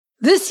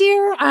This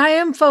year, I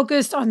am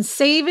focused on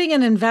saving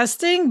and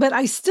investing, but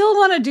I still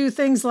want to do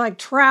things like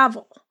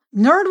travel.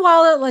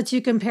 NerdWallet lets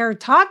you compare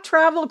top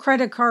travel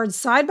credit cards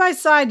side by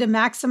side to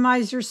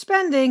maximize your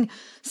spending,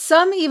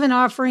 some even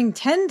offering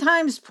 10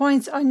 times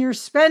points on your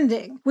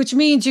spending, which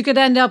means you could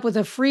end up with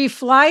a free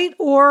flight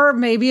or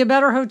maybe a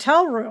better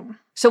hotel room.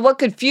 So what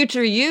could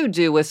future you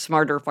do with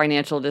smarter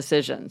financial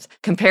decisions?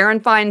 Compare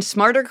and find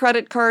smarter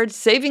credit cards,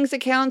 savings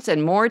accounts,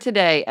 and more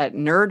today at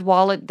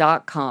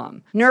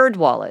nerdwallet.com.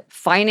 NerdWallet,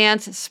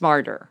 finance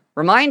smarter.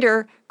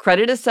 Reminder,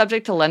 credit is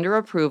subject to lender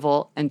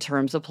approval and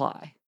terms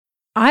apply.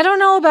 I don't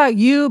know about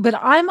you, but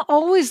I'm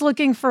always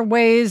looking for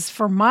ways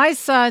for my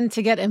son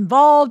to get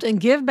involved and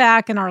give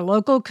back in our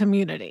local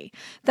community.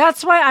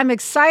 That's why I'm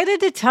excited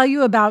to tell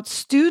you about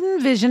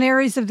Student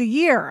Visionaries of the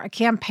Year, a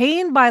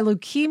campaign by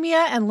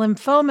Leukemia and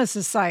Lymphoma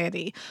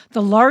Society,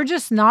 the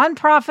largest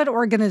nonprofit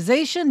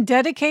organization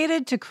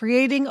dedicated to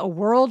creating a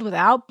world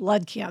without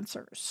blood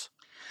cancers.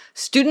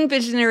 Student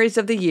Visionaries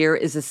of the Year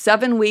is a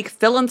 7-week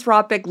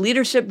philanthropic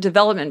leadership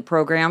development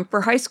program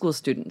for high school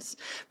students.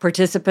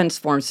 Participants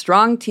form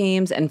strong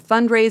teams and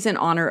fundraise in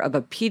honor of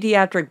a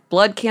pediatric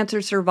blood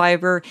cancer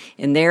survivor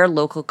in their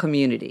local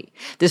community.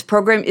 This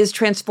program is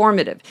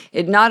transformative.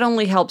 It not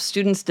only helps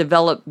students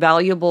develop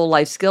valuable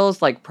life skills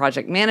like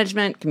project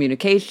management,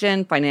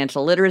 communication,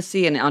 financial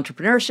literacy, and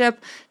entrepreneurship,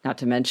 not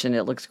to mention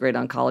it looks great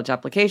on college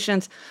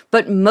applications,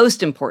 but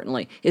most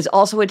importantly, is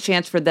also a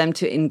chance for them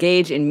to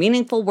engage in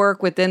meaningful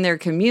work within their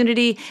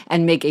community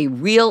and make a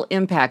real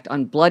impact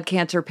on blood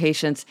cancer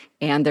patients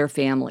and their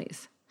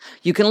families.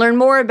 You can learn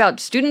more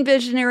about Student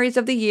Visionaries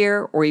of the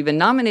Year or even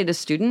nominate a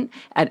student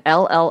at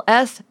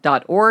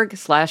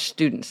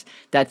lls.org/students.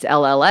 That's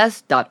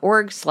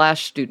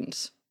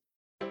lls.org/students.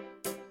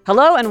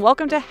 Hello and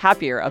welcome to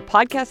Happier, a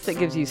podcast that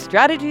gives you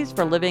strategies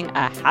for living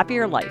a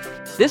happier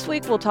life. This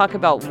week we'll talk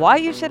about why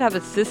you should have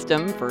a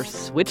system for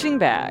switching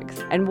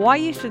bags and why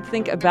you should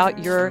think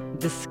about your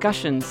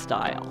discussion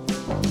style.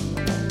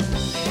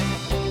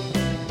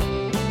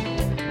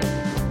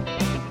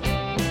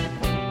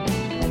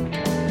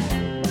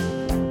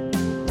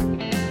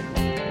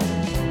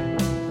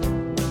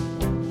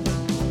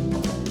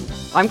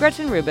 I'm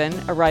Gretchen Rubin,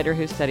 a writer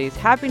who studies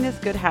happiness,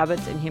 good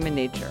habits, and human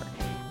nature.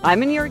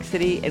 I'm in New York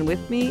City, and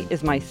with me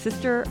is my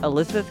sister,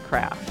 Elizabeth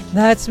Craft.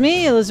 That's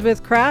me,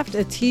 Elizabeth Craft,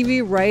 a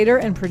TV writer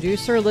and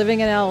producer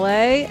living in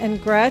LA.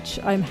 And Gretch,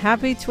 I'm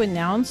happy to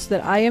announce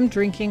that I am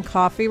drinking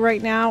coffee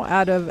right now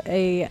out of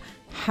a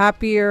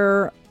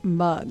Happier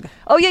mug.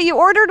 Oh, yeah, you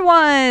ordered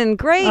one.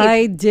 Great.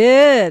 I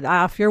did,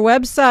 off your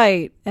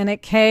website. And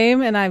it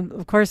came, and I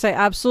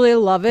absolutely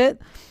love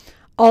it.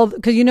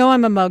 Because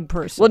I'm a mug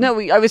person. Well, no,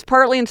 I was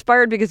partly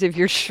inspired because of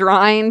your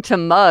shrine to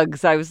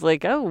mugs. I was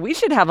like, oh, we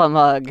should have a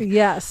mug.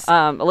 Yes.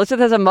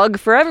 Elizabeth has a mug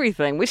for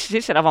everything. We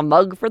should have a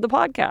mug for the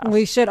podcast.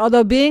 We should.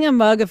 Although being a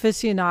mug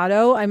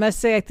aficionado, I must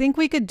say, I think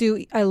we could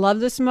do, I love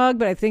this mug,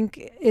 but I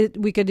think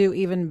we could do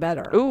even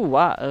better. Ooh,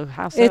 wow.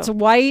 How so? It's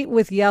white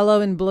with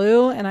yellow and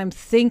blue, and I'm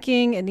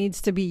thinking it needs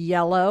to be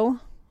yellow,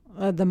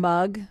 the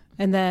mug.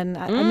 And then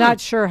I'm not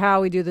sure how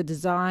we do the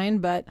design,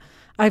 but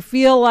I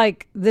feel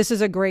like this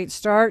is a great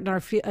start,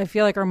 and I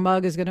feel like our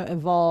mug is going to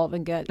evolve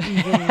and get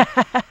even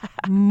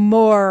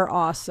more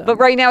awesome. But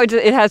right now,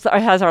 it has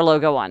our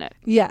logo on it.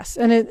 Yes,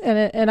 and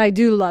I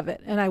do love it,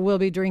 and I will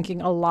be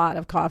drinking a lot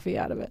of coffee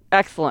out of it.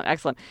 Excellent,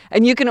 excellent.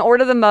 And you can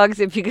order the mugs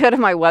if you go to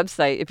my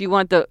website. If you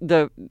want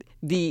the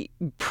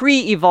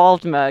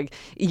pre-evolved mug,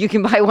 you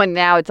can buy one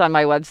now. It's on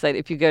my website.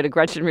 If you go to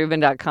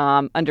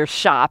GretchenRubin.com under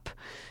shop.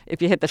 If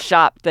you hit the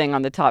shop thing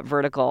on the top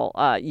vertical,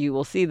 you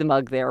will see the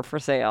mug there for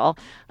sale.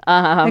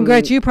 And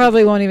Gretch, you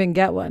probably won't even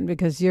get one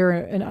because you're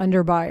an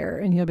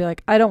underbuyer, and you'll be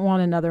like, I don't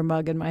want another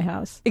mug in my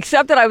house.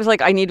 Except that I was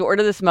like, I need to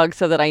order this mug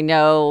so that I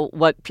know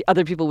what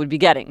other people would be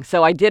getting.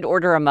 So I did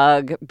order a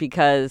mug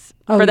because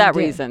for that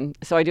reason.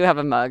 So I do have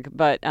a mug,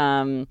 but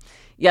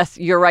yes,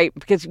 you're right,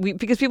 because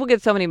people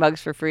get so many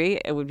mugs for free.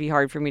 It would be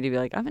hard for me to be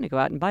like, I'm going to go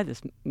out and buy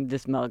this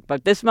mug.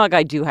 But this mug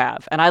I do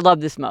have, and I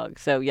love this mug.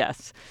 So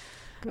yes.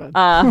 Good.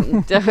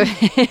 Let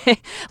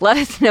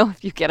us know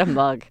if you get a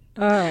mug.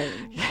 All right.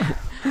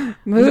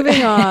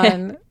 Moving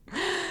on.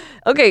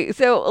 Okay,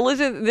 so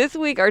Elizabeth, this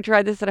week our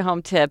try this at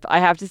home tip, I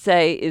have to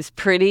say, is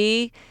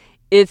pretty.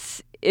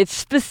 It's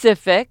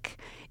specific.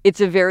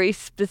 It's a very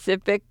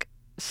specific,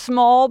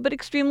 small but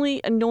extremely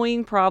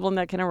annoying problem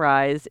that can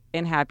arise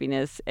in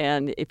happiness.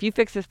 And if you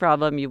fix this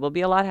problem, you will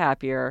be a lot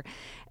happier.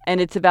 And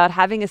it's about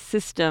having a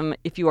system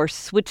if you are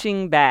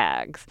switching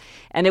bags.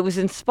 And it was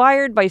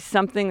inspired by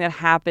something that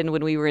happened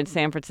when we were in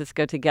San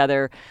Francisco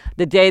together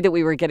the day that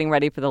we were getting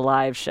ready for the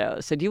live show.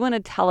 So do you want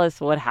to tell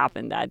us what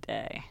happened that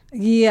day?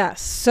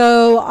 Yes.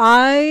 So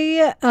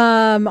I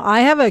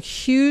have a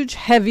huge,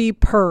 heavy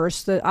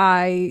purse that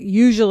I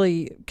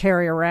usually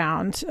carry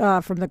around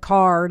from the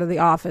car to the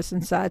office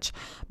and such.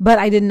 But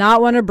I did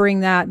not want to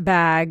bring that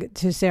bag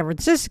to San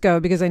Francisco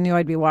because I knew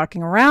I'd be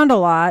walking around a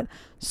lot.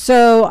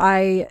 So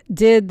I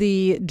did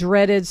the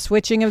dreaded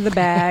switching of the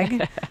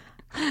bag.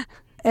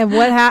 And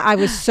I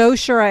was so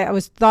sure, I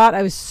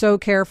was so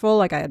careful.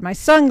 Like I had my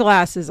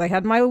sunglasses, I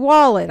had my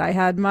wallet, I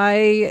had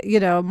my,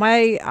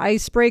 my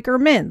icebreaker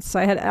mints.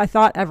 I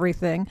thought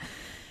everything.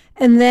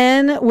 And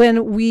then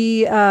when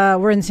we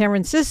were in San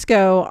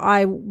Francisco,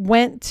 I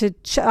went to,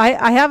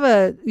 I have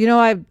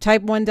I'm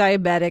type 1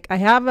 diabetic. I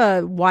have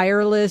a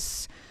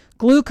wireless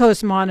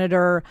glucose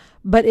monitor,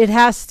 but it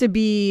has to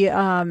be,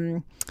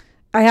 I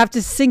have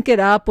to sync it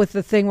up with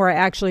the thing where I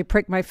actually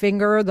prick my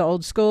finger the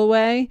old school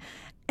way.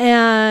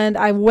 And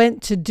I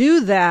went to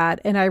do that,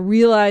 and I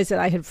realized that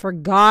I had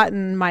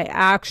forgotten my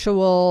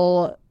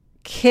actual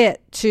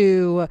kit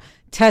to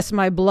test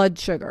my blood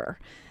sugar.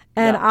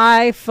 And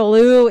I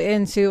flew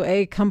into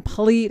a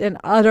complete and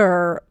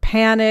utter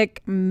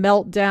panic,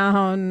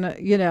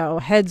 meltdown,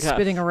 head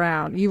spinning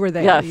around. You were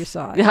there. Yes. You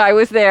saw it. Yeah, I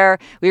was there.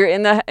 We were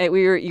in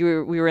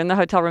the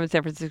hotel room in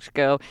San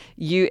Francisco.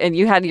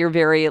 You had your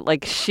very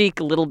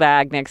chic little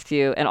bag next to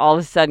you, and all of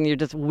a sudden you're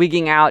just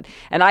wigging out,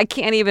 and I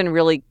can't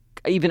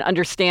even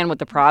understand what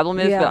the problem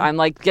is, but I'm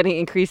getting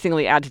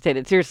increasingly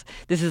agitated. Seriously,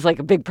 this is a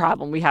big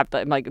problem.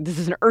 This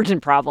is an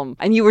urgent problem.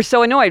 And you were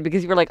so annoyed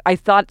because you were I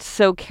thought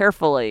so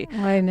carefully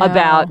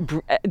about,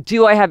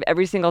 do I have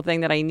every single thing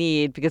that I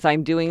need, because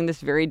I'm doing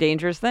this very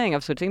dangerous thing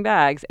of switching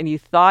bags, and you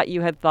thought you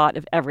had thought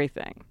of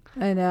everything.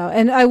 I know.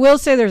 And I will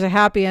say there's a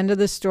happy end of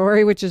the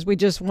story, which is we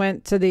just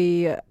went to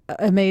the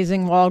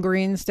amazing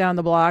Walgreens down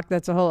the block.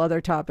 That's a whole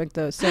other topic,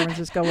 though, San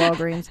Francisco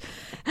Walgreens.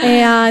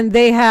 And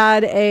they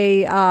had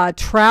a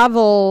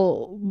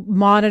travel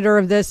monitor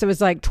of this. It was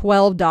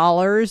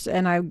 $12,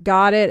 and I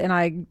got it, and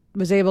I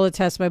was able to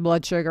test my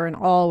blood sugar, and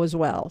all was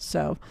well.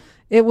 So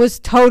it was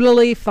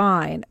totally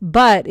fine.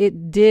 But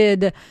it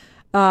did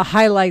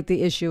highlight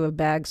the issue of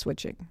bag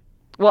switching.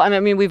 Well, I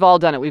mean, we've all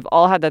done it. We've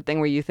all had that thing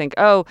where you think,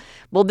 oh,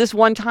 well, this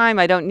one time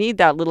I don't need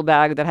that little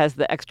bag that has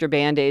the extra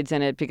Band-Aids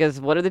in it,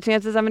 because what are the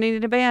chances I'm going to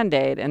need a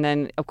Band-Aid? And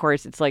then, of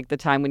course, it's the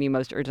time when you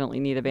most urgently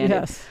need a Band-Aid.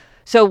 Yes.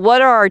 So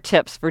what are our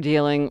tips for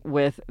dealing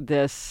with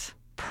this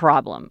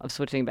problem of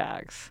switching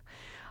bags?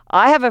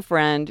 I have a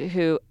friend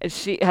who,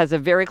 she has a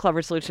very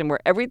clever solution where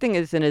everything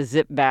is in a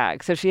zip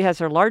bag. So she has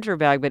her larger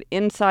bag, but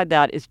inside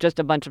that is just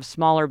a bunch of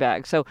smaller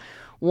bags. So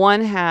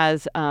one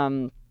has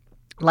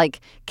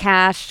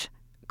cash,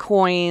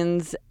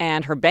 coins,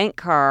 and her bank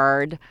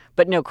card,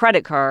 but no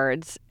credit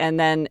cards. And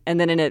then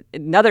in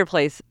another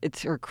place,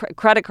 it's her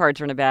credit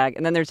cards are in a bag.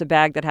 And then there's a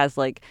bag that has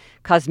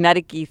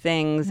cosmetic-y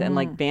things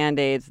and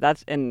Band-Aids.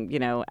 That's, and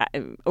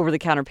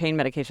over-the-counter pain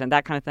medication,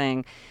 that kind of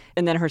thing.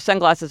 And then her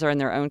sunglasses are in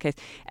their own case.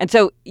 And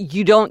so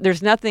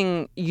there's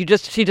nothing, she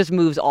just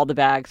moves all the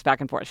bags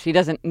back and forth. She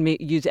doesn't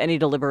use any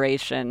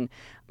deliberation.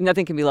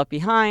 Nothing can be left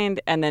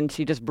behind. And then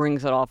she just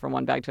brings it all from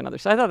one bag to another.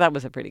 So I thought that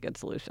was a pretty good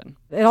solution.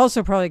 It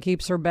also probably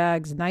keeps her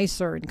bags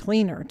nicer and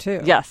cleaner,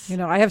 too. Yes.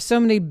 I have so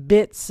many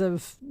bits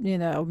of,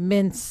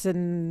 mints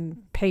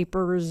and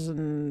papers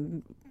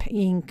and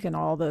ink and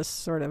all this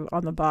sort of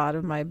on the bottom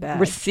of my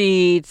bag.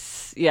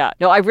 Receipts. Yeah.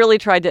 No, I really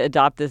tried to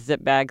adopt this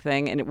zip bag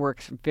thing, and it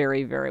works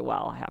very, very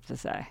well, I have to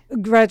say.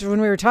 Gretchen,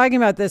 when we were talking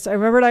about this, I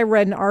remembered I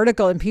read an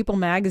article in People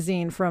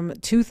magazine from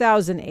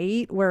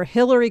 2008 where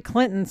Hillary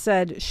Clinton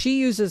said she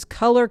uses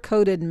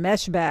color-coded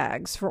mesh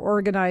bags for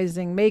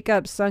organizing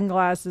makeup,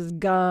 sunglasses,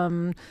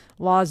 gum,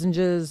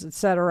 lozenges,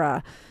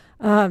 etc.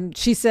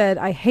 She said,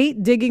 "I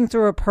hate digging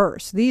through a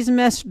purse. These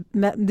mesh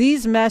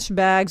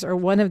bags are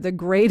one of the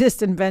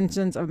greatest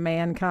inventions of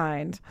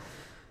mankind."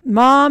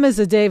 Mom is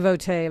a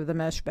devotee of the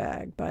mesh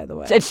bag, by the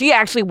way. And she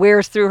actually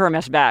wears through her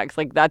mesh bags.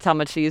 That's how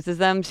much she uses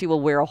them. She will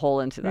wear a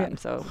hole into them. Yeah.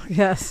 So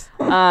yes.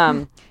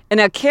 And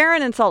now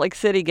Karen in Salt Lake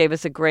City gave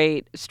us a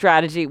great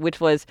strategy, which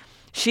was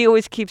she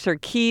always keeps her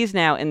keys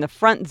now in the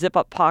front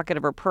zip-up pocket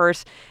of her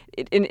purse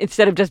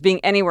instead of just being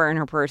anywhere in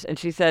her purse. And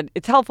she said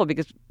it's helpful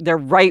because they're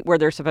right where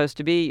they're supposed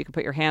to be. You can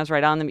put your hands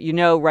right on them. You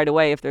know right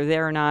away if they're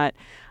there or not.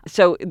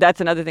 So that's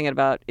another thing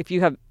about if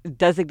you have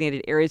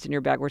designated areas in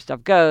your bag where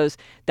stuff goes,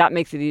 that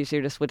makes it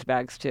easier to switch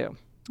bags too.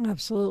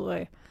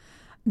 Absolutely.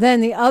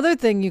 Then the other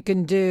thing you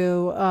can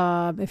do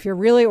if you're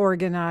really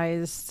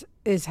organized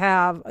is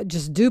have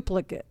just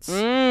duplicates.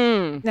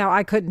 Now,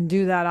 I couldn't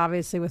do that,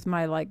 obviously, with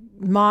my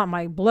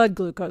my blood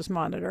glucose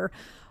monitor.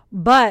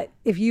 But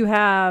if you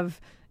have,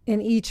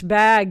 in each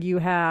bag, you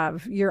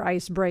have your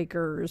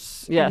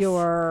icebreakers. Yes,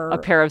 a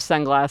pair of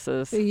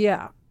sunglasses.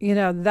 Yeah.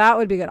 That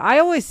would be good. I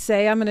always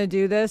say I'm going to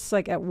do this,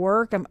 at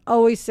work. I'm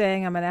always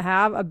saying I'm going to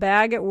have a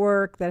bag at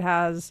work that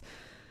has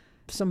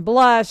some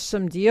blush,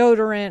 some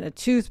deodorant, a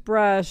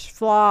toothbrush,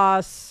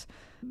 floss,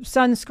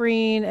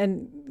 sunscreen,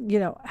 and,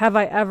 have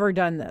I ever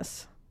done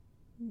this?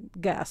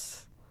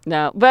 Guess.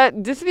 No,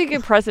 but this would be a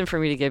good present for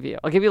me to give you.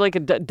 I'll give you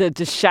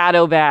the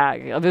shadow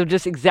bag. It'll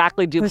just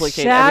exactly duplicate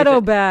the shadow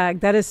everything. Bag.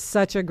 That is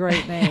such a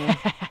great name.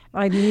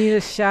 I need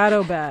a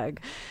shadow bag.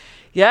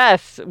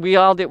 Yes, we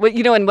all do. Well,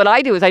 and what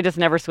I do is I just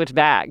never switch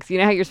bags. You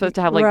know how you're supposed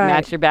to have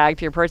match your bag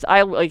to your purse?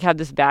 I have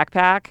this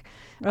backpack.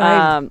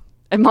 Right.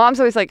 And Mom's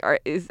always like,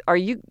 are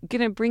you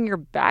going to bring your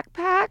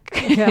backpack?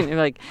 Yeah. And you're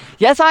like,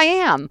 yes, I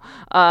am.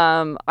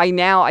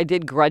 I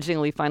did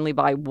grudgingly finally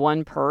buy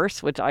one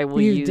purse, which I will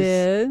use. You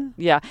did?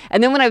 Yeah.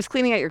 And then when I was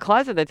cleaning out your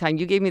closet that time,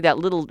 you gave me that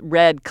little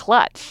red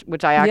clutch,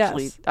 which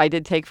I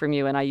did take from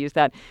you, and I used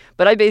that.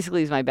 But I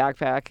basically use my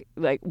backpack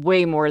like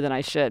way more than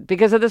I should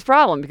because of this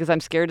problem, because I'm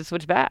scared to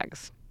switch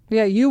bags.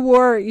 Yeah,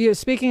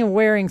 speaking of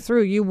wearing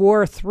through, you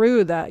wore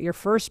through your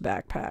first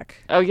backpack.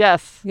 Oh,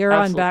 yes. You're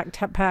absolutely. on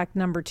backpack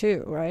number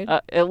 2, right?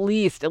 At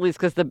least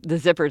because the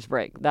zippers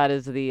break. That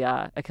is the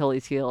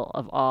Achilles heel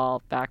of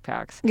all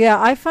backpacks.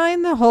 Yeah, I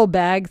find the whole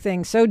bag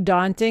thing so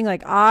daunting.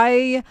 Like,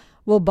 I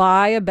will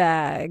buy a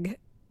bag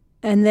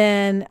and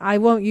then I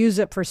won't use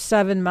it for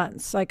 7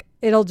 months. Like,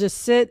 it'll just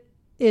sit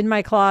in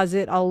my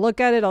closet. I'll look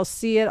at it. I'll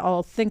see it.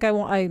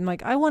 I'm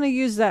like, I want to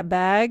use that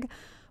bag.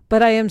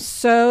 But I am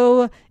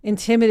so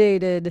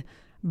intimidated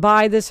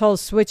by this whole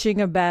switching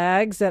of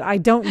bags that I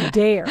don't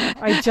dare.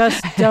 I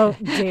just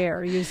don't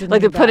dare use it.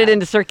 Like, to put it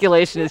into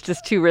circulation is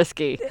just too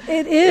risky.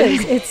 It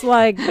is. It's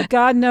like,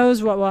 God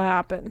knows what will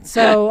happen.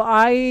 So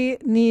I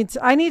need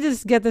to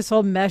get this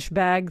whole mesh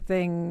bag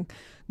thing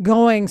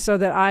going so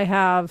that I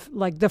have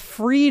like the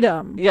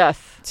freedom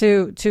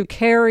to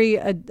carry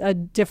a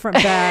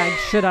different bag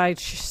should I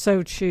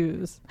so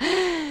choose.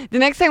 The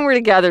next time we're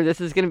together,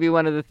 this is going to be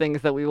one of the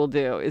things that we will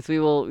do. Is we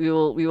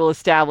will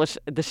establish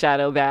the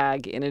shadow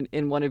bag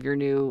in one of your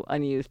new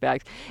unused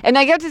bags. And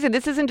I have to say,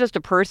 this isn't just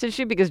a purse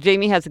issue, because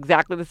Jamie has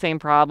exactly the same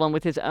problem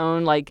with his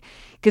own, like,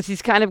 because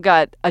he's kind of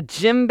got a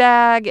gym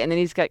bag, and then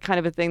he's got kind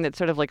of a thing that's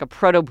sort of like a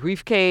proto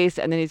briefcase,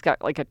 and then he's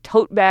got like a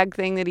tote bag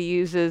thing that he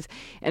uses,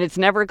 and it's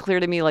never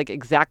clear to me like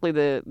exactly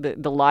the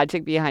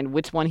logic behind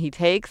which one he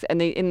takes, and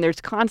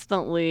there's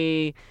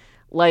constantly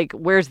like,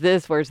 where's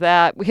this, where's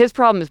that. His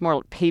problem is more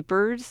like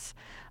papers,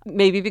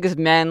 maybe because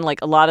men, like,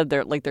 a lot of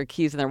their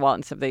keys and their wallet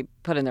and stuff they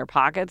put in their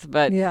pockets,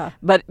 but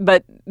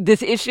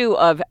this issue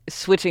of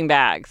switching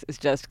bags is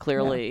just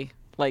clearly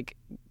like,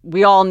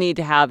 we all need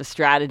to have a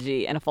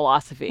strategy and a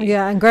philosophy.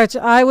 Yeah, and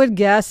Gretchen, I would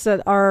guess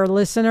that our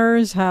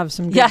listeners have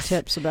some good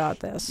tips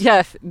about this.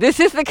 Yes, this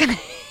is the kind.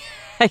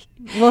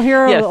 We'll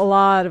hear a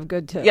lot of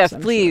good tips. Yes,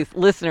 I'm please,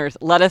 sure. Listeners,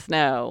 let us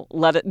know.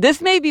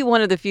 This may be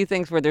one of the few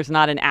things where there's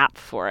not an app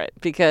for it,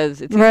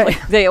 because it seems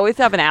like they always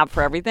have an app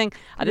for everything.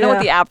 I don't know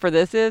what the app for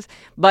this is,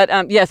 but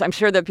yes, I'm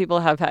sure that people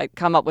have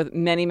come up with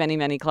many, many,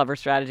 many clever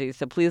strategies.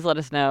 So please let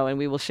us know, and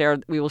we will share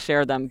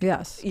them.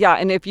 Yes. Yeah,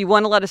 and if you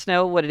want to let us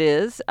know what it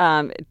is,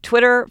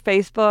 Twitter,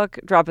 Facebook,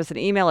 drop us an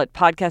email at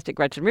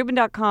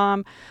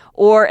podcast@GretchenRubin.com,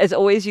 or as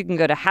always, you can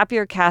go to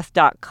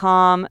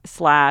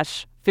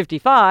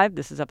happiercast.com/55.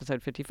 This is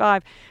episode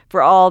 55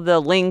 for all the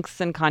links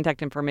and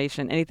contact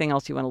information, anything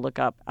else you want to look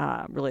up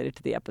related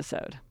to the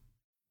episode.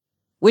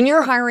 When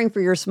you're hiring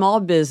for your small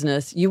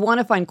business, you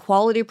want to find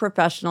quality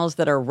professionals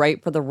that are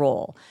right for the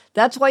role.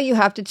 That's why you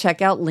have to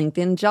check out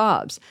LinkedIn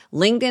Jobs.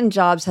 LinkedIn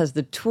Jobs has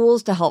the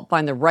tools to help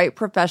find the right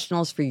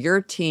professionals for your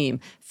team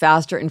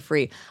faster and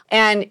free.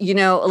 And,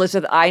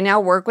 Elizabeth, I now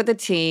work with a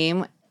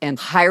team, and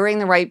hiring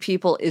the right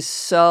people is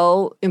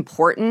so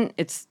important.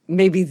 It's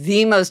maybe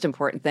the most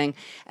important thing.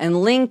 And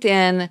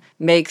LinkedIn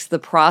makes the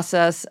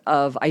process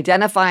of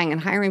identifying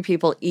and hiring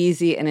people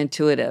easy and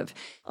intuitive.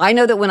 I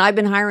know that when I've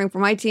been hiring for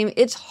my team,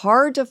 it's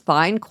hard to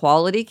find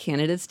quality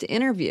candidates to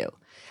interview.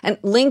 And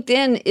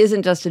LinkedIn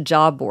isn't just a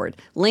job board.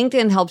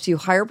 LinkedIn helps you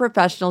hire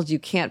professionals you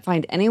can't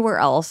find anywhere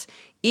else,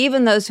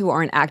 even those who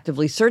aren't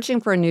actively searching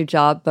for a new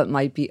job but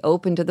might be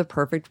open to the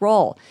perfect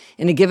role.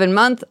 In a given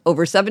month,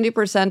 over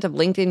 70% of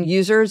LinkedIn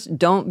users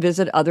don't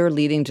visit other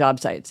leading job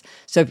sites.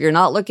 So if you're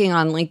not looking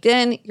on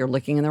LinkedIn, you're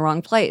looking in the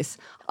wrong place.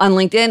 On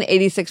LinkedIn,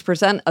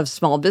 86% of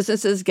small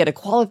businesses get a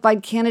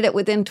qualified candidate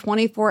within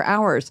 24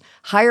 hours.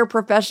 Hire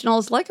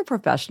professionals like a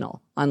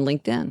professional on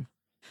LinkedIn.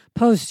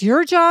 Post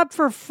your job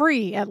for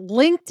free at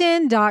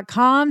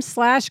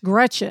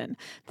linkedin.com/Gretchen.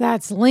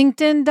 That's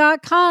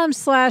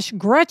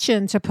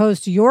linkedin.com/Gretchen to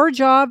post your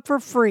job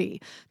for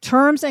free.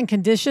 Terms and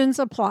conditions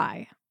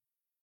apply.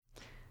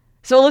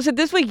 So, Elizabeth,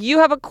 this week you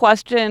have a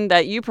question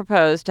that you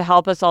proposed to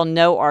help us all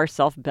know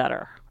ourselves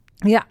better.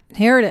 Yeah,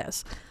 here it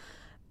is.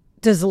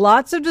 Does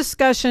lots of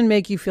discussion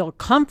make you feel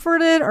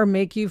comforted or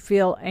make you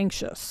feel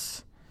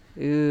anxious?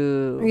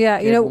 Ooh,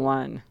 yeah, good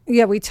one.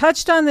 Yeah, we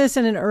touched on this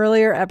in an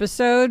earlier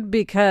episode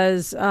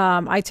because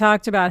I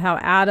talked about how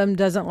Adam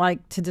doesn't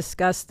like to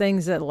discuss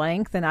things at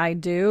length, and I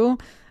do.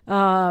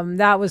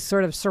 That was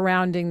sort of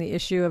surrounding the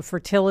issue of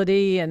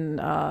fertility and,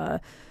 how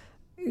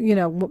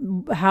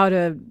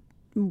to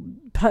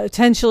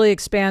potentially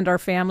expand our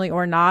family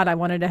or not. I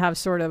wanted to have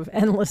sort of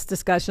endless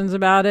discussions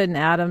about it, and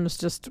Adam's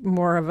just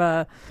more of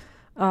a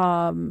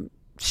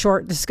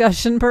short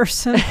discussion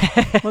person,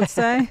 let's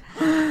say.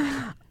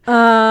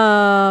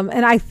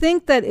 And I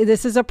think that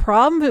this is a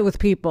problem with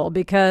people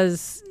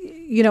because,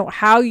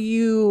 how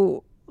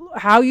you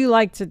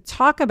like to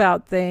talk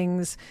about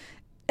things.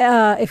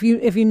 If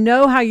you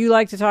know how you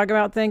like to talk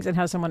about things and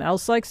how someone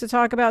else likes to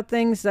talk about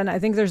things, then I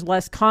think there's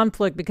less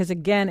conflict because,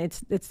 again,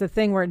 it's the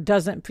thing where it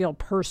doesn't feel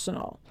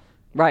personal.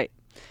 Right.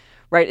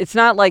 right? It's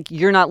not like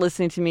you're not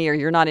listening to me or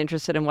you're not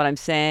interested in what I'm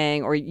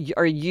saying or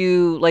are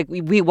you like,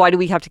 why do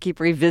we have to keep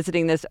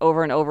revisiting this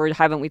over and over?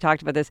 Haven't we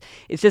talked about this?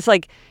 It's just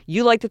like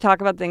you like to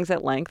talk about things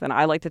at length and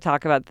I like to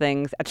talk about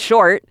things at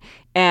short,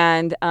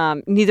 and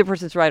neither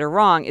person's right or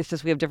wrong. It's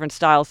just we have different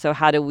styles. So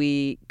how do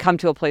we come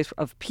to a place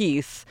of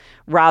peace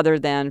rather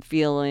than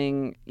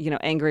feeling,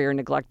 angry or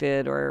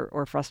neglected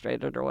or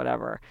frustrated or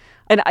whatever?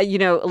 And,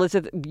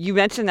 Elizabeth, you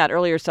mentioned that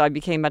earlier, so I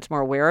became much more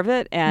aware of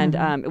it. And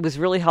it was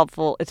really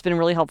helpful. It's been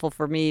really helpful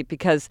for me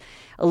because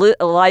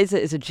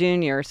Eliza is a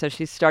junior, so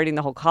she's starting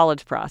the whole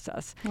college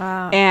process.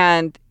 Wow.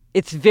 And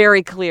it's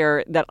very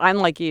clear that I'm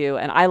like you,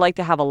 and I like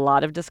to have a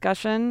lot of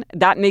discussion.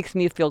 That makes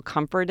me feel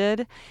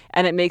comforted,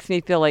 and it makes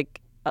me feel like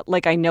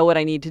I know what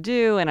I need to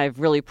do, and I've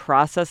really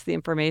processed the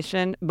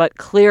information. But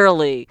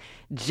clearly,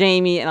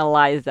 Jamie and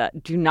Eliza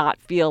do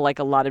not feel like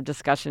a lot of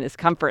discussion is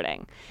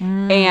comforting.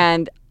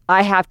 And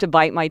I have to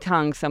bite my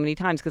tongue so many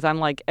times because I'm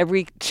like,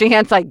 every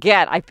chance I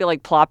get, I feel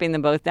like plopping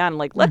them both down. I'm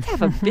like, let's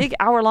have a big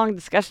hour-long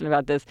discussion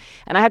about this.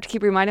 And I have to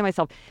keep reminding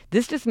myself,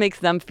 this just makes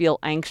them feel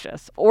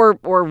anxious or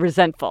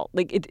resentful.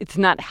 Like it's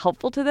not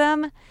helpful to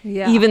them,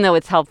 even though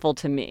it's helpful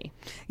to me.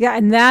 Yeah,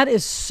 and that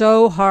is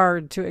so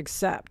hard to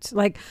accept.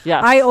 Like,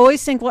 yes. I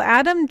always think, well,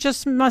 Adam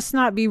just must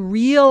not be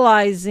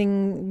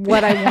realizing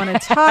what I want to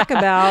talk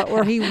about,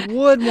 or he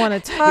would want to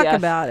talk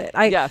about it.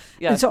 Yes.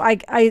 And so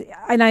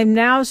I'm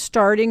now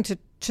starting to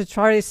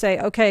try to say,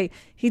 okay,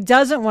 he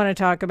doesn't want to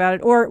talk about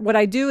it. Or what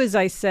I do is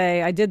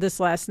I did this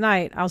last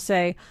night. I'll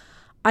say,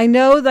 I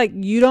know that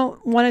you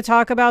don't want to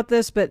talk about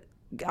this, but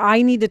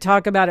I need to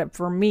talk about it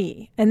for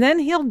me. And then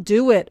he'll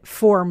do it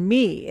for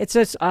me. It's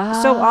just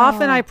so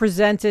often I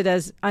present it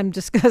as I'm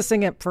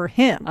discussing it for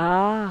him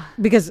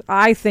because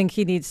I think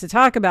he needs to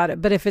talk about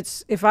it. But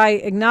if I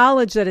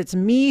acknowledge that it's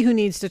me who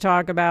needs to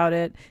talk about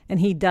it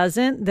and he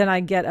doesn't, then I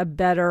get a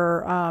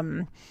better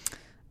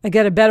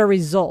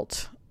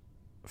result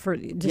for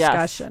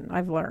discussion. Yes.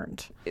 I've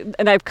learned.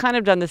 And I've kind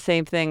of done the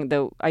same thing,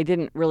 though I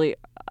didn't really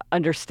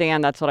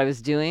understand that's what I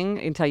was doing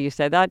until you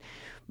said that.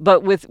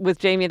 But with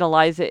Jamie and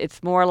Eliza,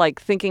 it's more like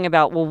thinking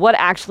about, well, what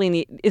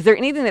actually is there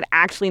anything that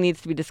actually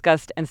needs to be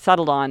discussed and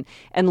settled on,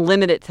 and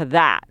limit it to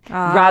that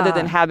rather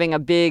than having a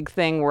big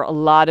thing where a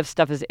lot of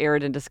stuff is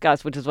aired and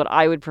discussed, which is what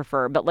I would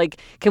prefer. But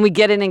like, can we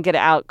get in and get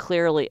out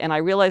clearly? And I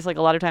realize like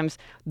a lot of times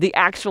the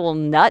actual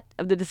nut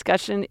of the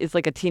discussion is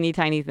like a teeny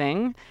tiny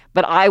thing,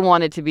 but I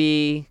want it to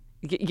be,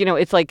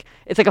 it's like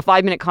a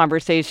 5-minute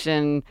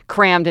conversation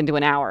crammed into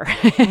an hour.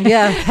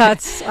 Yeah,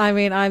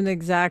 I'm the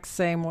exact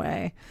same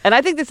way. And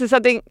I think this is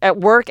something at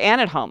work and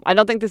at home. I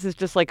don't think this is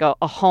just like a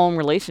home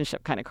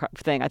relationship kind of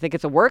thing. I think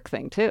it's a work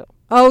thing too.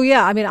 Oh,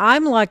 yeah.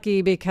 I'm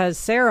lucky because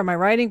Sarah, my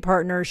writing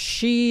partner,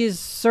 she's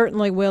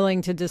certainly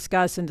willing to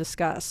discuss and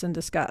discuss and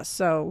discuss.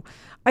 So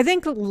I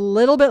think a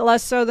little bit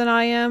less so than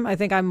I am. I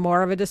think I'm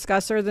more of a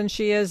discusser than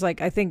she is.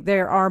 Like, I think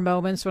there are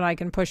moments when I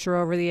can push her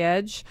over the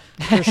edge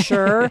for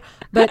sure.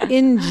 But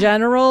in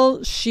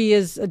general, she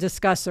is a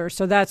discusser.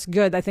 So that's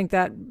good. I think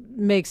that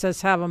makes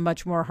us have a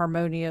much more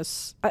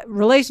harmonious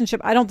relationship.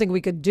 I don't think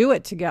we could do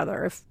it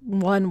together if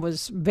one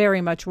was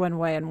very much one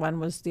way and one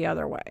was the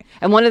other way.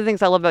 And one of the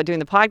things I love about doing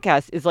the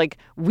podcast is like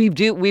we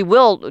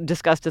will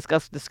discuss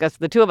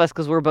the two of us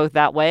because we're both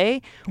that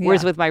way.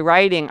 Whereas with my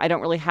writing, I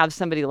don't really have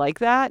somebody like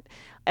that.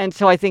 And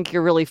so I think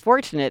you're really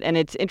fortunate. And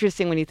it's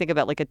interesting when you think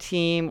about like a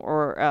team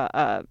or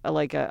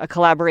like a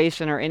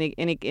collaboration or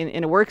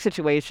in a work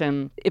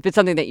situation, if it's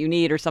something that you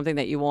need or something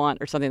that you want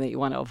or something that you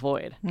want to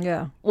avoid.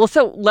 Yeah. Well,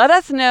 so let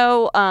us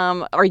know,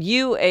 are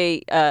you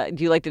do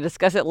you like to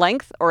discuss at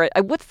length, or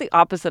what's the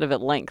opposite of at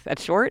length? At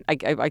short?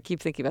 I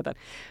keep thinking about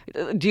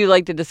that. Do you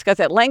like to discuss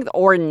at length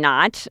or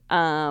not?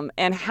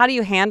 And how do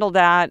you handle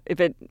that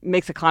if it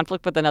makes a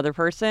conflict with another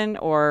person,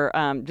 or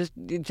just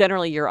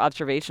generally your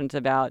observations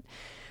about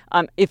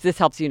if this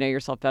helps you know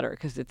yourself better,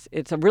 because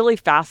it's a really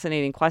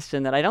fascinating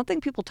question that I don't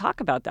think people talk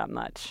about that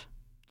much.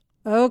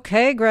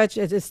 Okay, Gretch,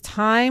 it is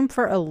time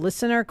for a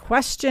listener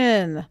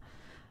question.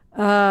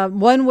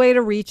 One way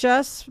to reach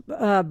us,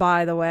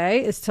 by the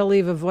way, is to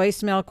leave a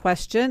voicemail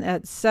question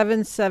at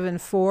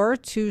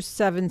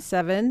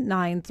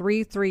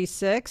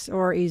 774-277-9336,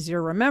 or easier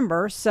to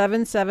remember,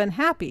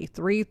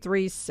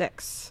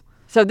 77-HAPPY-336.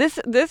 So this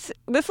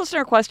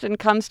listener question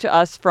comes to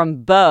us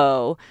from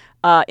Bo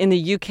in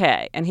the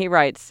UK, and he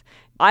writes,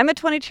 I'm a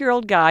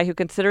 22-year-old guy who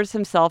considers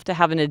himself to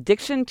have an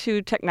addiction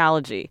to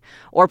technology,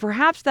 or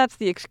perhaps that's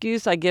the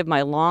excuse I give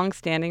my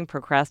long-standing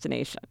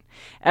procrastination.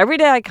 Every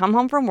day I come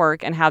home from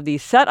work and have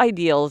these set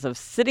ideals of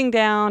sitting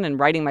down and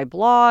writing my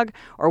blog,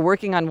 or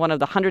working on one of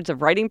the hundreds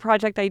of writing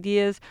project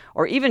ideas,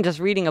 or even just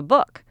reading a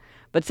book.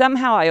 But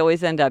somehow I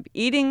always end up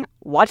eating,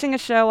 watching a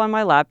show on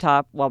my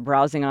laptop while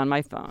browsing on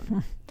my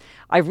phone.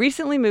 I've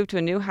recently moved to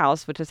a new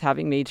house which is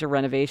having major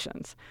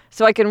renovations,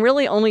 so I can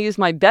really only use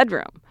my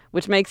bedroom,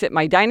 which makes it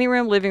my dining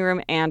room, living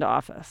room, and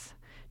office.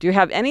 Do you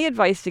have any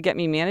advice to get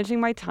me managing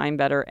my time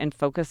better and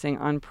focusing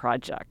on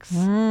projects?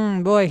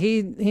 Boy,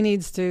 he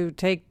needs to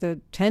take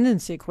the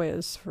tendency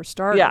quiz for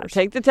starters. Yeah,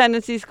 take the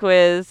tendencies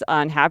quiz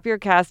on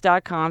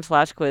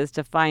happiercast.com/quiz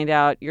to find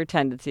out your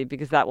tendency,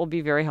 because that will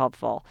be very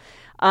helpful.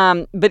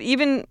 But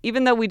even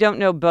though we don't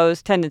know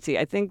Beau's tendency,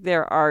 I think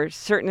there are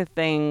certain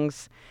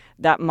things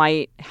that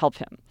might help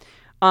him.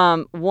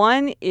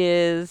 One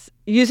is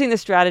using the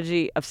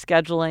strategy of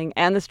scheduling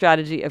and the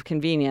strategy of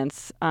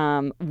convenience.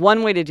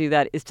 One way to do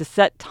that is to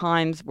set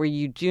times where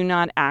you do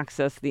not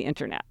access the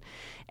internet.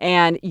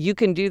 And you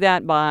can do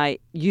that by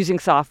using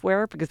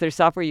software, because there's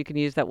software you can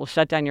use that will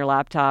shut down your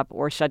laptop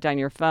or shut down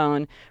your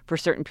phone for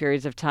certain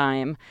periods of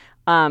time.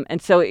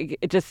 And so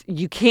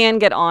you can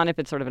get on if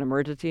it's sort of an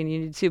emergency and you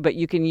need to, but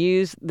you can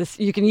use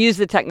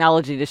the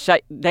technology to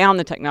shut down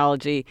the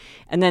technology,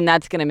 and then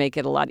that's going to make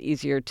it a lot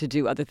easier to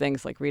do other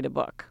things like read a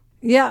book.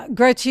 Yeah,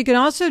 Gretch, you can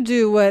also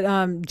do what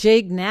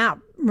Jake Knapp,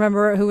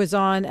 remember, who was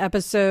on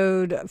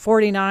episode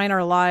 49,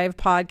 our live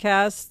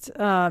podcast,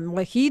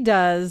 what he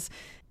does,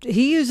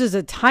 he uses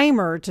a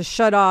timer to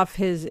shut off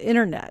his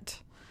internet.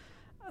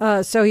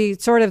 So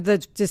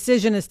the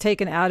decision is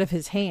taken out of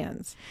his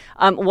hands.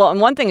 And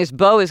one thing is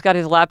Beau has got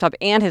his laptop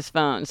and his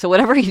phone. So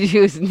whatever he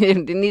does,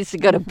 it needs to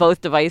go to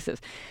both devices.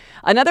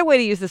 Another way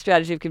to use the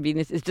strategy of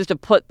convenience is just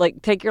to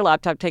take your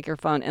laptop, take your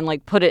phone,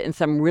 and put it in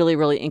some really,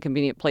 really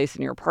inconvenient place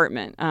in your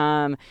apartment.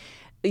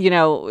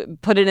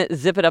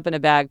 Zip it up in a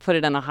bag, put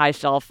it on a high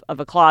shelf of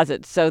a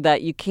closet so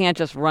that you can't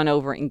just run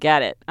over and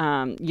get it.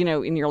 And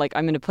you're like,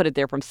 I'm going to put it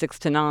there from 6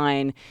 to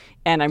 9.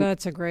 And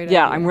that's a great idea.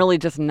 Yeah, I'm really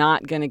just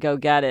not going to go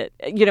get it.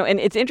 And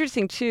it's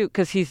interesting too,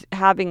 because he's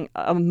having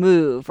a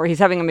move, or he's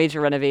having a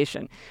major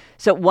renovation.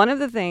 So one of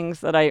the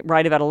things that I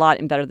write about a lot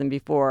in Better Than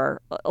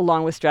Before,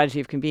 along with strategy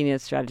of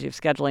convenience, strategy of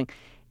scheduling,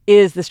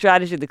 is the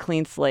strategy of the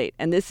clean slate.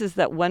 And this is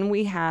that when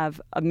we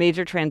have a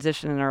major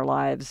transition in our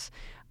lives,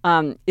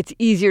 it's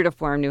easier to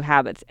form new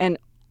habits. And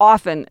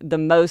often the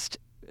most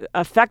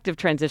effective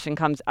transition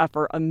comes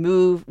after a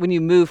move, when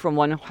you move from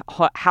one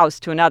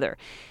house to another.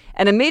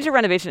 And a major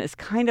renovation is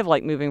kind of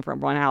like moving from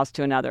one house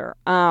to another.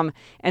 And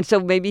so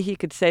maybe he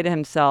could say to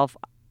himself,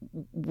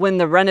 when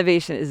the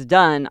renovation is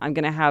done, I'm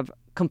going to have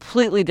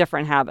completely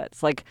different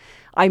habits. Like,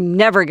 I'm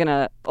never going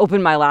to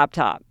open my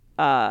laptop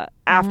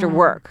after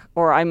work,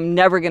 or I'm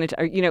never going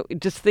to,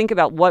 just think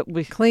about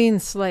clean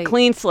slate.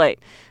 Clean slate.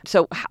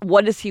 So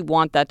what does he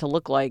want that to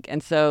look like?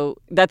 And so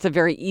that's a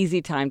very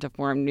easy time to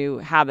form new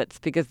habits,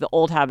 because the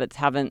old habits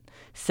haven't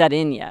set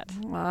in yet.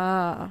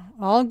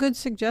 All good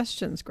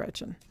suggestions,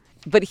 Gretchen.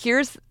 But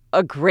here's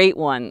a great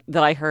one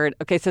that I heard.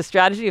 Okay, so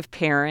strategy of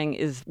pairing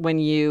is when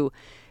you,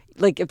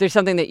 if there's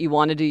something that you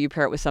want to do, you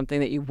pair it with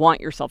something that you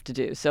want yourself to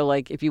do. So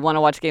if you want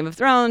to watch Game of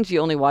Thrones, you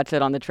only watch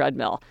it on the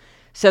treadmill.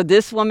 So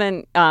this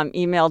woman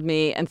emailed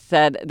me and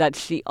said that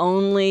she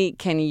only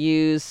can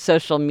use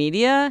social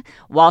media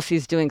while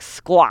she's doing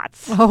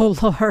squats. Oh,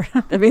 Lord.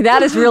 I mean,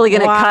 that is really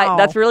going to Wow.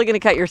 that's really going to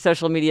cut your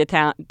social media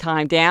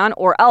time down,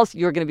 or else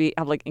you're going to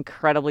have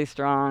incredibly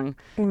strong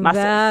muscles.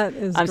 That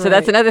is So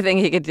that's another thing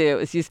he could do,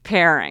 is use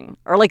pairing,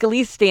 or at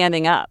least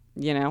standing up,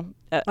 I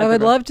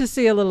would love to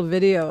see a little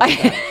video of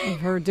that, of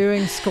her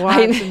doing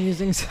squats and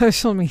using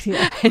social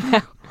media. I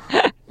know.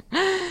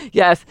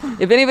 Yes.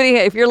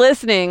 If you're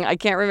listening, I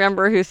can't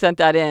remember who sent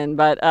that in,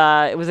 but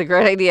it was a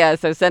great idea.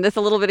 So send us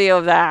a little video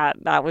of that.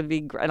 That would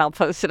be great. And I'll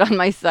post it on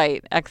my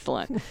site.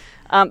 Excellent.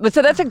 But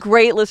so that's a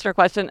great listener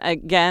question.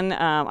 Again,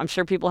 I'm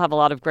sure people have a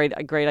lot of great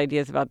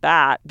ideas about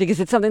that,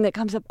 because it's something that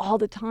comes up all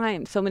the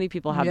time. So many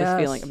people have this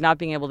feeling of not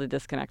being able to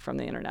disconnect from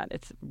the internet.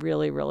 It's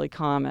really, really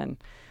common.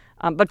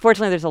 But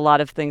fortunately, there's a lot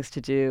of things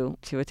to do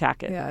to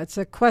attack it. Yeah, it's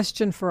a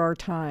question for our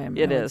time.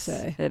 It is.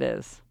 It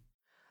is.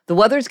 The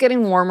weather's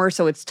getting warmer,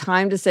 so it's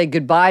time to say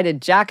goodbye to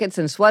jackets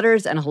and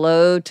sweaters and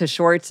hello to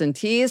shorts and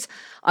tees.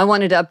 I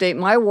wanted to update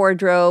my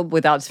wardrobe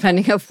without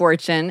spending a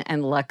fortune,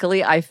 and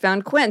luckily I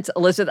found Quince.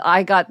 Elizabeth,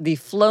 I got the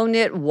Flow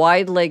Knit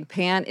wide leg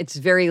pant. It's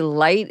very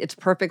light. It's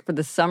perfect for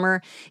the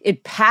summer.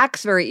 It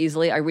packs very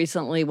easily. I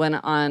recently went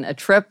on a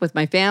trip with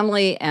my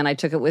family, and I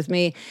took it with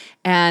me,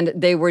 and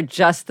they were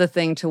just the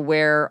thing to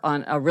wear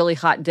on a really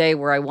hot day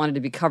where I wanted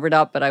to be covered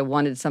up, but I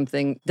wanted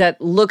something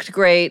that looked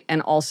great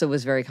and also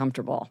was very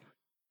comfortable.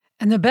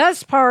 And the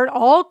best part,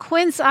 all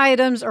Quince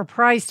items are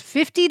priced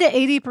 50 to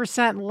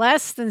 80%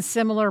 less than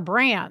similar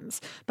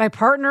brands. By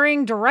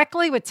partnering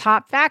directly with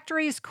top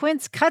factories,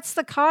 Quince cuts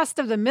the cost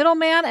of the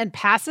middleman and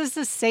passes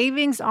the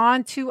savings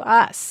on to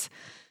us.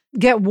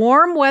 Get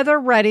warm weather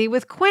ready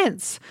with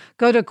Quince.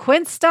 Go to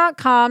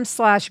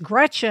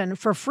quince.com/Gretchen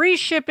for free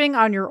shipping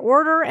on your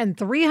order and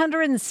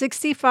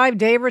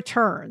 365-day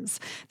returns.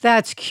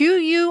 That's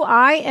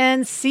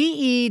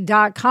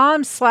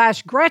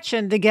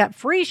QUINCE.com/Gretchen to get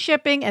free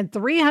shipping and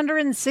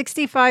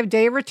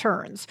 365-day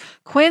returns.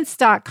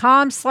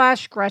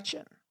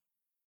 Quince.com/Gretchen.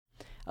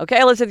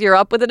 Okay, Elizabeth, you're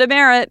up with a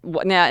demerit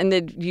now, and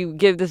then you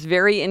give this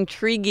very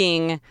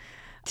intriguing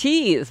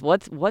tease.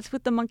 What's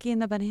with the monkey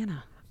and the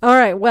banana? All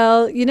right.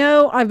 Well,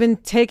 I've been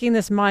taking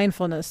this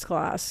mindfulness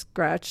class,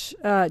 Gretch,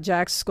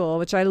 Jack's school,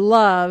 which I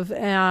love.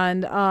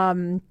 And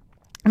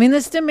I mean,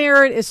 this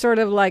demerit is sort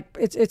of like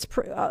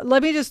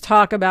let me just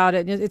talk about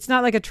it. It's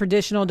not like a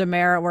traditional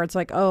demerit where it's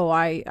like, oh,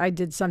 I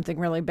did something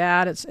really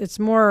bad. It's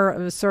more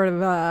of a sort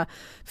of a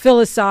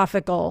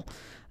philosophical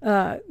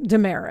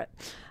demerit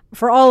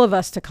for all of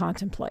us to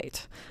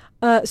contemplate.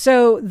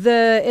 So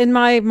in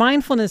my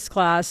mindfulness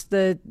class,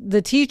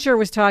 the teacher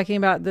was talking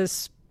about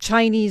this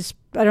Chinese,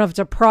 I don't know if it's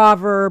a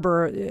proverb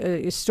or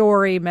a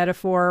story,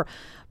 metaphor,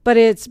 but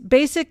it's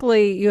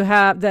basically you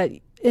have that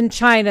in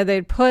China,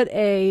 they'd put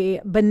a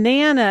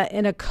banana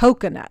in a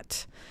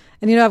coconut.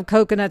 And you know how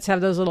coconuts have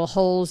those little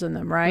holes in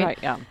them, right? Right,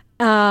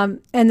 yeah.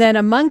 And then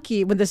a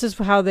monkey, this is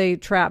how they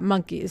trap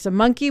monkeys. A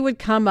monkey would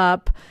come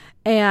up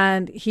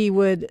and he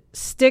would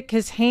stick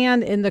his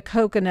hand in the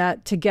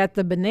coconut to get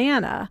the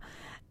banana.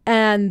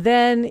 And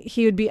then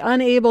he would be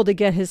unable to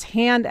get his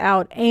hand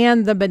out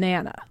and the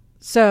banana.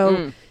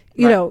 So,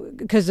 you know,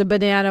 because the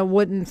banana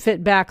wouldn't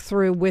fit back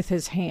through with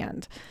his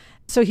hand.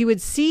 So he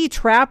would see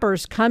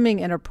trappers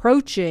coming and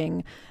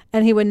approaching,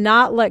 and he would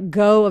not let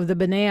go of the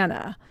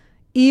banana,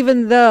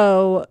 even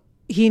though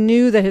he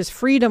knew that his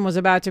freedom was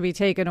about to be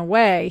taken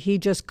away. He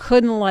just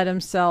couldn't let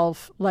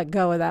himself let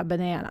go of that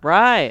banana.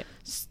 Right.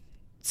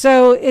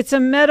 So it's a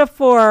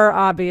metaphor,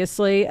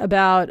 obviously,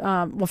 about,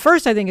 well,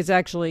 first, I think it's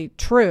actually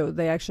true.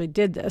 They actually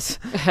did this.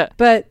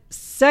 But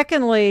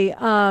secondly,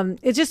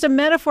 it's just a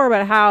metaphor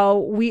about how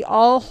we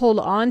all hold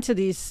on to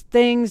these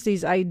things,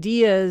 these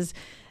ideas,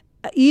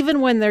 even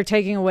when they're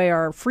taking away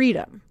our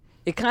freedom.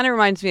 It kind of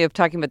reminds me of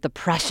talking about the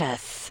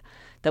precious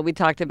that we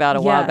talked about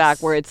a while back,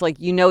 where it's like,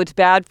 you know, it's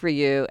bad for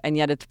you and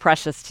yet it's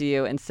precious to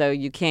you. And so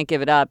you can't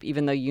give it up,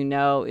 even though you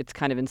know it's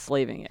kind of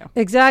enslaving you.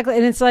 Exactly.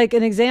 And it's like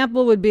an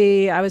example would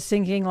be, I was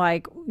thinking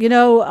like, you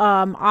know,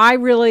 I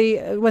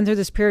really went through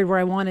this period where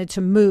I wanted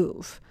to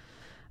move,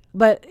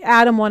 but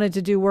Adam wanted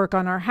to do work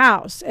on our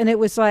house. And it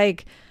was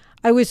like,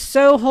 I was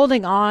so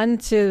holding on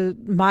to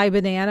my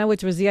banana,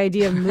 which was the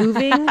idea of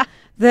moving,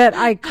 that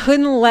I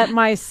couldn't let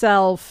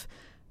myself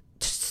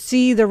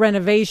see the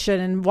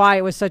renovation and why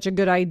it was such a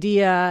good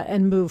idea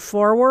and move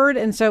forward.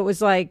 And so it was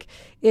like,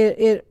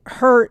 it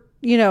hurt,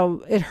 you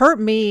know, it hurt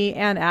me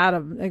and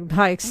Adam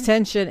by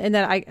extension. And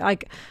that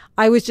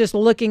I was just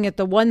looking at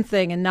the one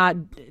thing and not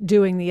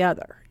doing the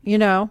other, you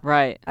know?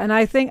 Right. And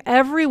I think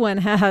everyone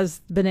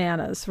has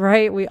bananas,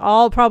 right? We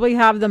all probably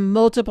have them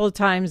multiple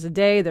times a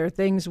day. There are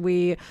things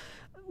we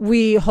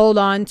hold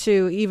on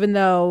to, even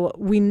though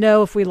we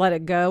know if we let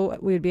it go,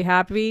 we'd be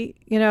happy.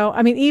 You know,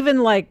 I mean,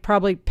 even like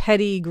probably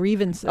petty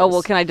grievances. Oh,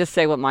 well, can I just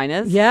say what mine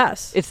is?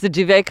 Yes. It's the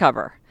duvet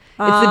cover.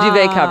 It's the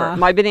duvet cover.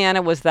 My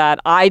banana was that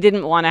I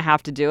didn't want to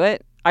have to do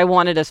it. I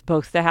wanted us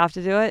both to have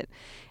to do it.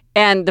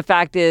 And the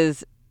fact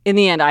is, in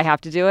the end, I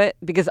have to do it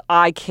because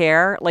I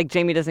care. Like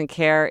Jamie doesn't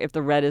care if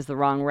the red is the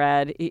wrong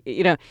red,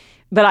 you know,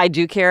 but I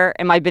do care.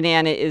 And my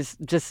banana is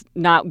just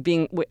not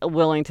being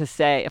willing to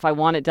say, if I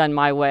want it done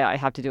my way, I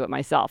have to do it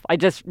myself. I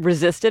just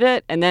resisted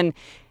it. And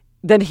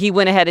then he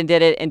went ahead and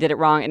did it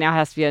wrong. And now it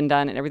has to be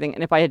undone and everything.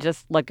 And if I had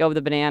just let go of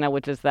the banana,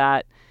 which is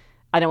that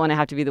I don't want to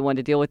have to be the one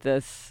to deal with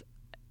this,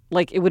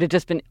 like it would have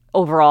just been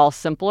overall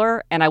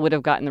simpler and I would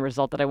have gotten the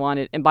result that I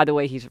wanted. And by the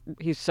way, he's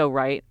so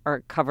right. Our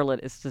coverlet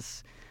is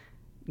just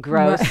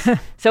gross.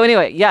 So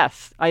anyway,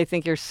 yes, I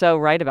think you're so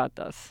right about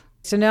this.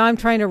 So now I'm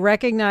trying to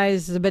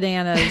recognize the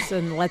bananas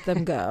and let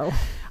them go.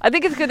 I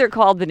think it's good they're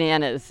called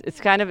bananas. It's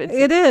kind of...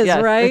 It is,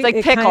 yes, right? It's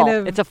like pickle. Kind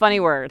of, it's a funny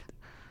word.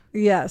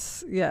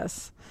 Yes,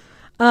 yes.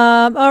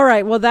 All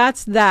right, well,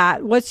 that's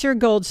that. What's your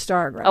gold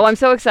star, Gretch? Oh, I'm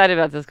so excited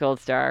about this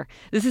gold star.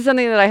 This is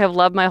something that I have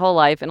loved my whole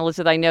life. And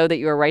Elizabeth, I know that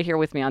you are right here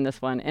with me on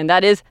this one. And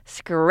that is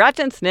Scratch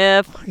and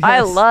Sniff. Yes. I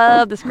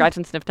love the Scratch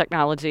and Sniff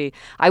technology.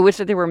 I wish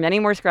that there were many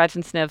more Scratch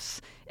and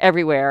Sniffs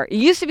everywhere. It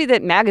used to be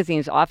that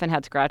magazines often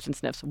had Scratch and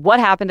Sniffs.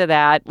 What happened to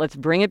that? Let's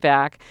bring it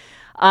back.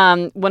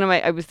 I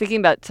was thinking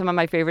about some of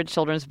my favorite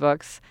children's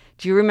books.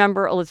 Do you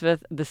remember,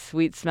 Elizabeth, The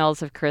Sweet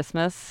Smells of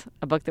Christmas,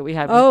 a book that we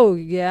had? Oh,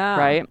 yeah.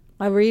 Right?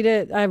 I read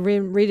it. I'm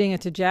reading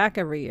it to Jack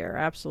every year.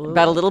 Absolutely.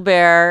 About a little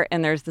bear,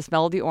 and there's the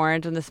smell of the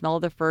orange and the smell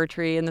of the fir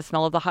tree and the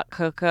smell of the hot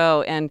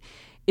cocoa. And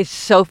it's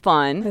so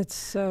fun. It's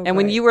so And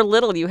when you were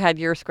little, you had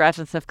your Scratch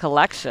and Sniff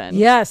collection.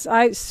 Yes,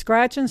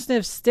 Scratch and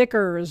Sniff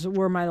stickers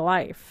were my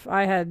life.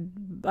 I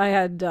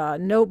had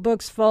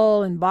notebooks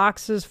full and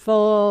boxes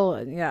full.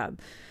 And yeah.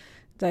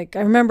 Like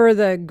I remember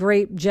the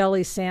grape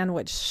jelly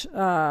sandwich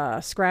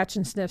Scratch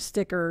and Sniff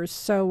stickers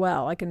so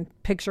well. I can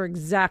picture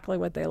exactly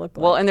what they look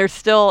like. Well, and they're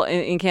still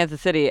in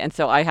Kansas City, and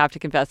so I have to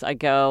confess, I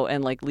go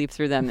and like leaf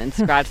through them and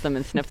scratch them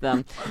and sniff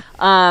them.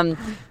 And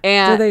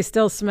do they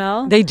still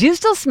smell? They do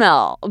still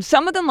smell.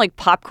 Some of them, like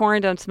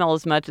popcorn, don't smell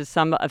as much as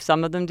some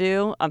of them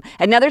do.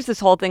 And now there's this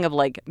whole thing of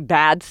like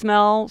bad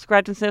smell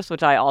Scratch and Sniffs,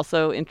 which I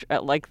also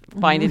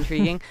find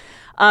intriguing.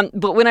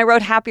 But when I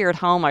wrote Happier at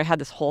Home, I had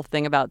this whole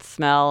thing about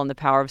smell and the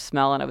power of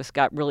smell, and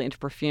got really into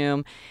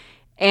perfume.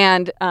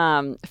 And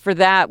for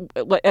that,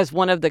 as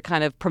one of the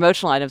kind of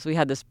promotional items, we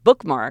had this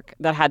bookmark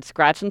that had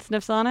scratch and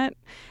sniffs on it.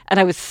 And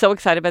I was so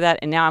excited by that.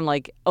 And now I'm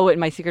like, oh, and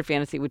my secret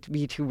fantasy would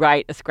be to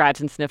write a scratch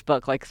and sniff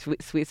book like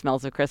Sweet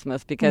Smells of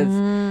Christmas, because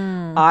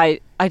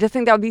I just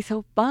think that would be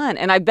so fun.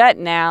 And I bet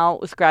now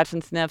with scratch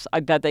and sniffs, I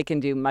bet they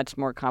can do much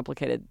more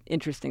complicated,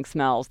 interesting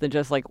smells than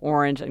just like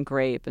orange and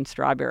grape and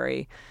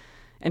strawberry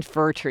and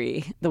fir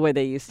tree the way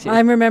they used to.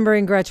 I'm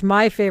remembering, Gretch,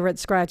 my favorite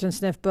scratch and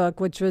sniff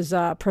book, which was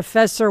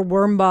Professor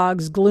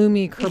Wormbog's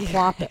Gloomy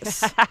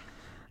Kerplopus.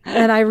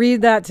 And I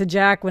read that to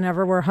Jack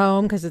whenever we're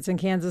home because it's in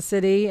Kansas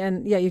City.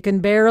 And yeah, you can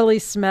barely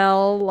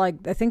smell, like,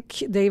 I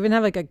think they even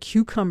have like a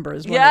cucumber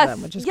as one of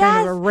them, which is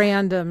kind of a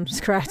random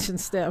scratch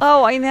and sniff.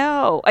 Oh, I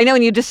know.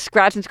 And you just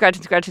scratch and scratch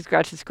and scratch and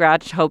scratch and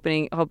scratch,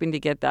 hoping to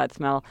get that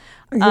smell.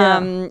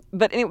 Yeah.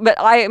 But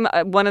I am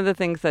one of the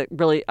things that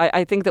really,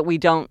 I think that we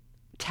don't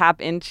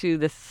tap into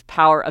this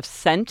power of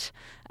scent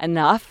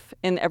enough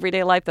in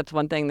everyday life. That's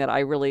one thing that I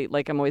really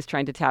like. I'm always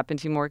trying to tap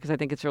into more because I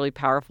think it's really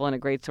powerful and a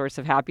great source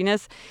of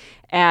happiness.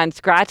 And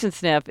scratch and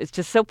sniff is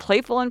just so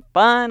playful and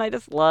fun. I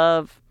just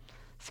love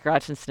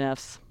scratch and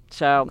sniffs.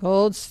 So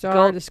gold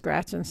star to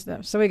scratch and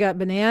sniff. So we got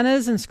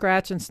bananas and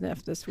scratch and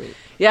sniff this week.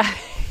 Yeah,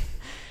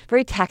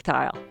 very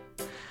tactile.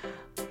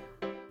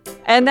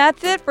 And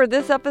that's it for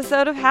this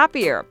episode of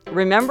Happier.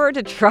 Remember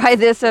to try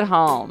this at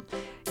home.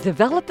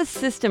 Develop a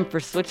system for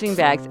switching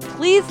bags.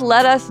 Please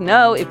let us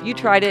know if you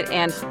tried it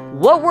and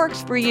what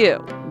works for you.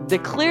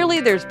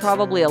 Clearly, there's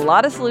probably a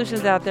lot of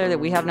solutions out there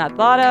that we have not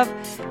thought of.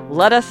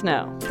 Let us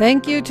know.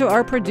 Thank you to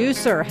our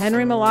producer,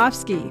 Henry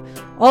Malofsky.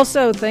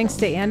 Also, thanks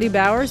to Andy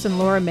Bowers and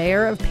Laura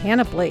Mayer of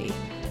Panoply.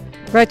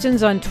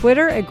 Gretchen's on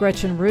Twitter at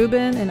Gretchen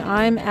Rubin, and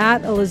I'm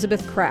at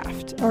Elizabeth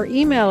Kraft. Our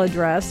email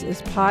address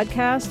is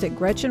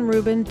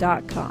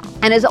podcast@GretchenRubin.com.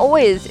 And as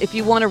always, if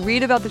you want to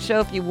read about the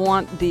show, if you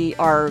want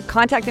our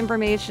contact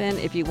information,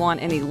 if you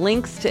want any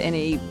links to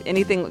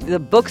anything, the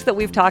books that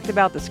we've talked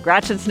about, the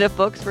scratch and sniff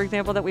books, for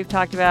example, that we've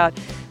talked about,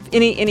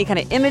 any kind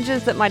of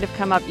images that might have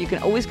come up, you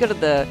can always go to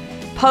the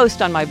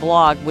post on my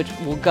blog, which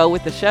will go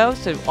with the show.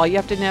 So all you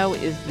have to know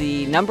is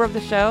the number of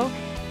the show.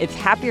 It's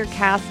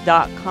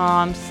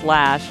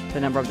happiercast.com/the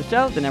number of the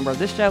show. The number of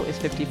this show is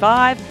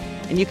 55.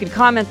 And you can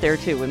comment there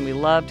too, and we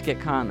love to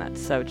get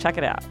comments. So check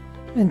it out.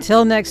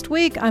 Until next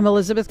week, I'm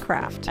Elizabeth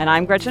Kraft. And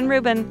I'm Gretchen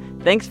Rubin.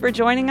 Thanks for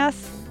joining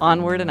us.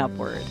 Onward and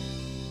upward.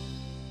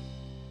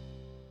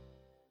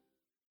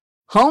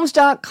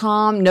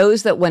 Homes.com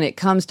knows that when it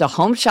comes to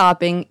home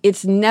shopping,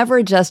 it's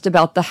never just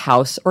about the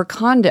house or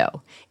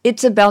condo.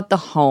 It's about the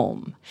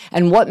home.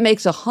 And what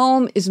makes a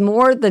home is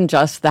more than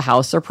just the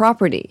house or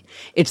property.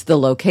 It's the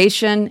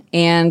location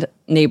and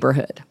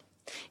neighborhood.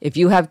 If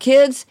you have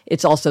kids,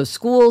 it's also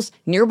schools,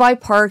 nearby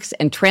parks,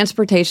 and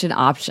transportation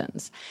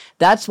options.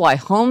 That's why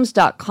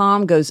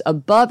Homes.com goes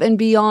above and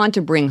beyond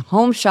to bring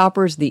home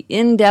shoppers the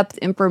in-depth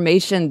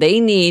information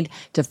they need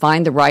to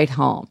find the right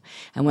home.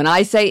 And when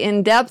I say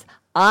in-depth,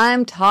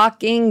 I'm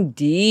talking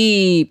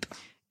deep.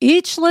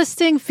 Each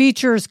listing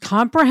features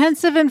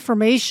comprehensive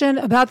information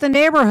about the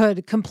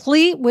neighborhood,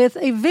 complete with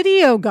a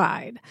video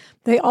guide.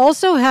 They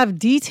also have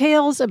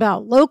details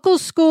about local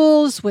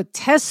schools with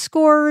test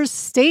scores,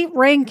 state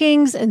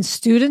rankings, and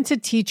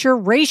student-to-teacher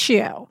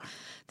ratio.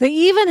 They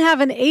even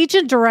have an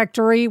agent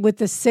directory with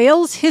the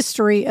sales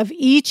history of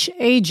each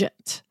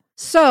agent.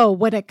 So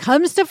when it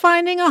comes to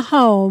finding a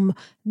home,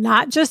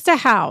 not just a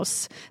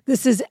house,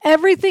 this is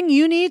everything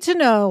you need to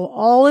know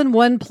all in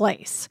one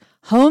place.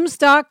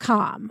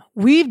 Homes.com.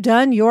 We've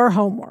done your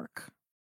homework.